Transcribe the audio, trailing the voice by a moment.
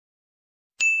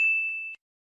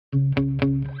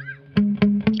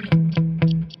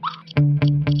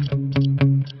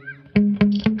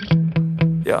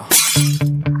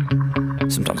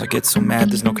get so mad,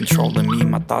 there's no controlling me.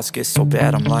 My thoughts get so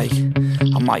bad, I'm like,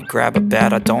 I might grab a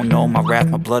bat, I don't know. My wrath,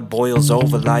 my blood boils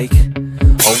over like,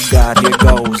 oh God, here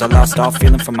goes. I lost all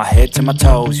feeling from my head to my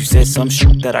toes. You said some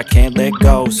shit that I can't let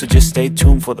go, so just stay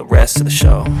tuned for the rest of the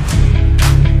show.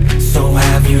 So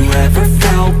have you ever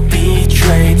felt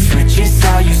betrayed? Switches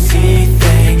how you see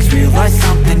things, realize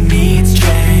something needs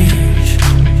change.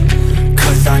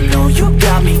 Cause I know you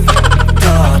got me f***ed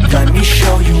up. Let me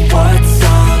show you what's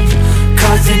up,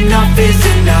 cause enough is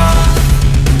enough.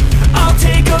 I'll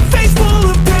take a face full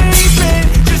of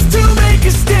pavement just to make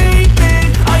a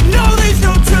statement. I know there's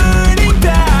no turning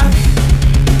back.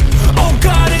 Oh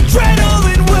God,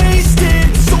 adrenaline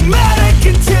wasted, so mad I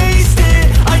can taste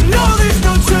it. I know there's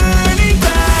no turning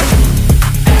back.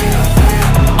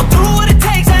 I'll do what it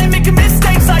takes, I ain't making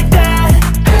mistakes like that.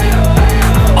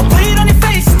 I'll bleed on your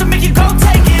face to make you go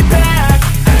take it back.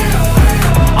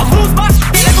 I'll lose my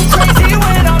shit and go crazy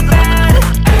when I'm mad.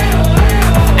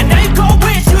 And now you go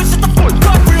wish you would shut the fuck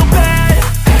up real bad.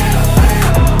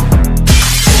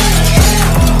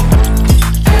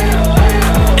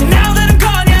 And now that I'm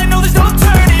gone, yeah, I know there's no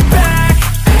turning back.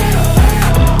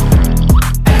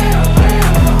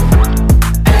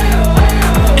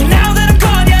 And now that I'm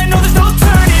gone, yeah, I know there's no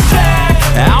turning back.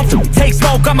 I don't take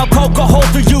smoke, I'ma poke a hole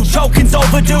through you, choking's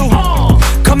overdue.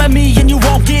 Come at me and you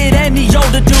won't get any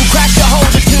older, dude. Crack a hole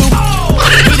or two.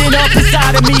 Heating up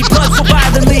inside of me, blood so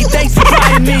violently, thanks for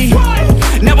trying me.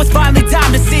 Now it's finally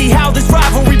time to see how this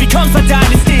rivalry becomes a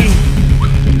dynasty.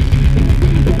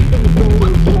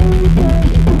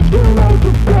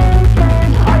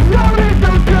 I know there's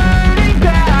no turning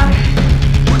back.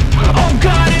 Oh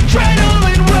God,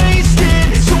 adrenaline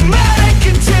wasted, so mad I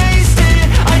can taste it.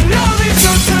 I know there's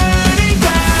no turning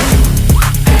back.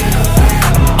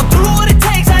 I'll do what it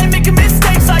takes, I ain't making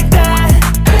mistakes like that.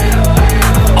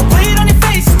 I'll bleed on your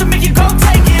face to make you go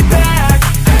take it back.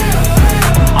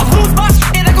 I'll lose my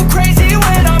shit and go crazy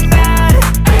when I'm mad.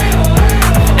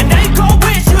 And now you go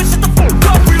wish you would shut the fuck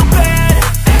up real bad.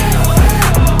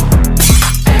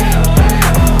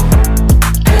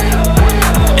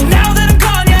 And now that I'm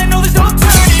gone, yeah, I know there's no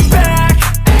turning back.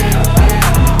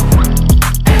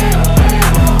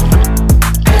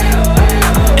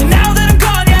 And now that I'm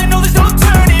gone, yeah, I know there's no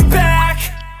turning back.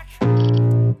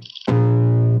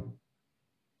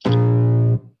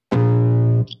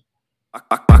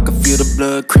 I can feel the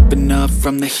blood creeping up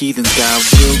from the heathens. Got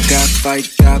will, got fight,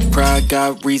 got pride,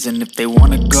 got reason. If they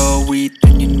wanna go eat,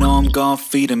 then you know I'm gon'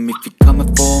 feed them. If you're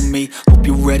coming for me, hope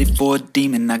you're ready for a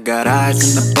demon. I got eyes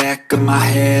in the back of my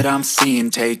head, I'm seeing.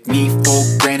 Take me for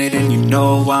granted and you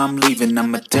know I'm leaving.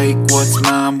 I'ma take what's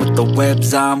mine with the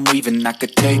webs I'm weaving. I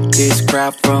could take this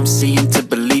crowd from seeing to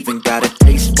believing. Got a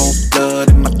taste for blood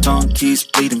and my tongue keeps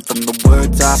bleeding from the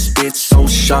words I spit. So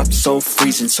sharp, so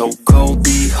freezing, so cold.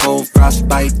 Behold,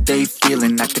 frostbite they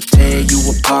feeling. I could tear you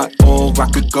apart or I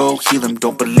could go heal them.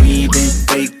 Don't believe in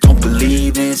fate, don't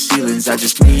believe in ceilings. I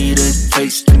just need a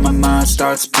taste and my mind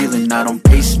starts peeling. I don't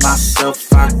pace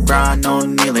myself, I grind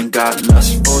on kneeling. Got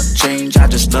lust for change, I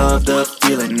just love the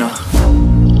feeling.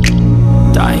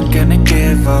 I ain't gonna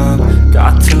give up.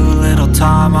 Got too little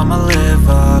time, I'ma live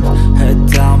up. Head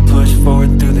down, push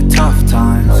forward through the tough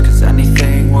times, cause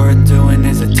anything worth doing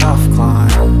is a tough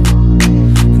climb.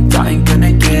 And I ain't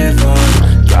gonna give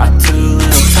up. Got too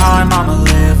little time, I'ma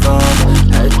live up.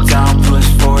 Head down, push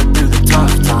forward through the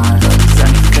tough times, cause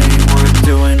anything worth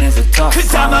doing is a tough climb.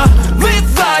 Cause I'ma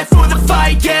live life for the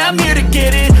fight, yeah, I'm here to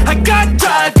get it. I got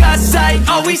drive, got sight,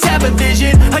 always have a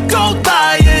vision. I don't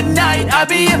lie at night, I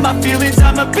be in my feelings.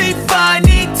 I'ma be fine,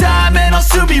 need time and I'll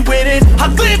soon be winning. I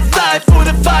live life for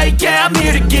the fight, yeah, I'm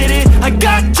here to get it. I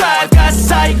got drive, got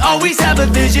sight, always have a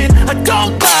vision. I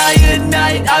don't lie at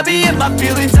night, I be in my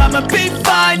feelings. I'ma be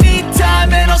fine, need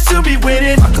time and I'll soon be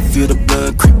winning. I can feel the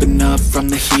blood creeping up from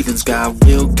the heathens. Got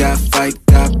will, got fight,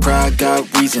 got pride, got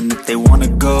reason. If they wanna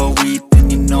go eat, then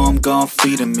you know I'm gon'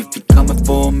 feed them. If you're coming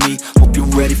for me, hope you're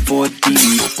ready for a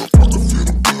demon. I can feel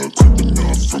the blood creeping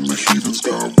up from the heathens.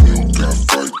 Got will, got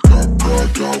fight, got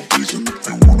pride, got reason. If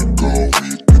they wanna go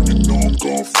eat, then you know I'm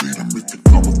gon' feed them. If you're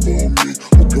coming for me,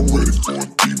 hope you're ready for a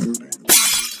demon.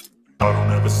 I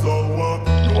don't ever slow up,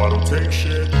 no I don't take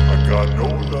shit. I got no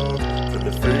love for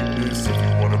the fakeness. If you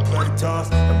wanna play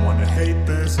tough and wanna hate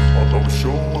this, I'll always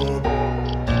show up.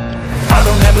 I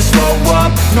don't ever slow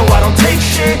up, no I don't take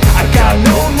shit. I got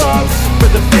no love for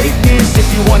the fakeness. If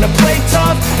you wanna play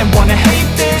tough and wanna hate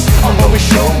this, I'll always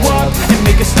show up and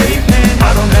make a statement.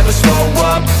 I don't ever slow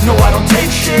up, no I don't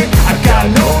take shit. I got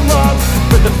no love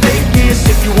for the fakeness.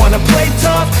 If you wanna play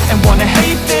tough and wanna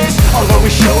hate this, I'll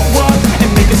always show up and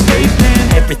make a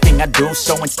statement. Everything everything I do,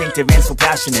 so instinctive and so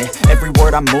passionate. Every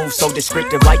word I move, so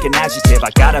descriptive like an adjective. I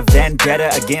got a vendetta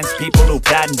against people who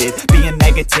patented being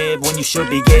negative when you should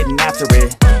be getting after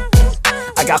it.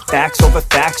 I got facts over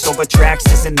tracks,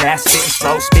 this and that. Spitting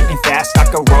slow, spitting fast, I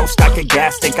could roast, I could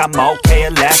gas. Think I'm okay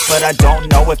at last, but I don't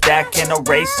know if that can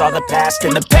erase all the past.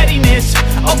 And the pettiness,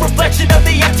 a reflection of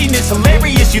the emptiness.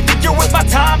 Hilarious, you think you're worth my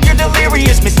time, you're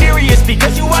delirious. Mysterious,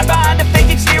 because you hide behind a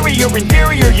fake exterior.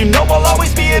 Inferior, you know I'll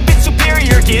always be a bit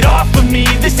superior. Get off of me,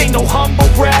 this ain't no humble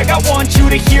brag. I want you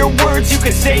to hear words, you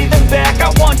can say them back.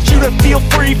 I want you to feel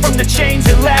free from the chains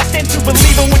at last, and to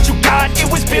believe in what you got.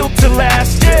 It was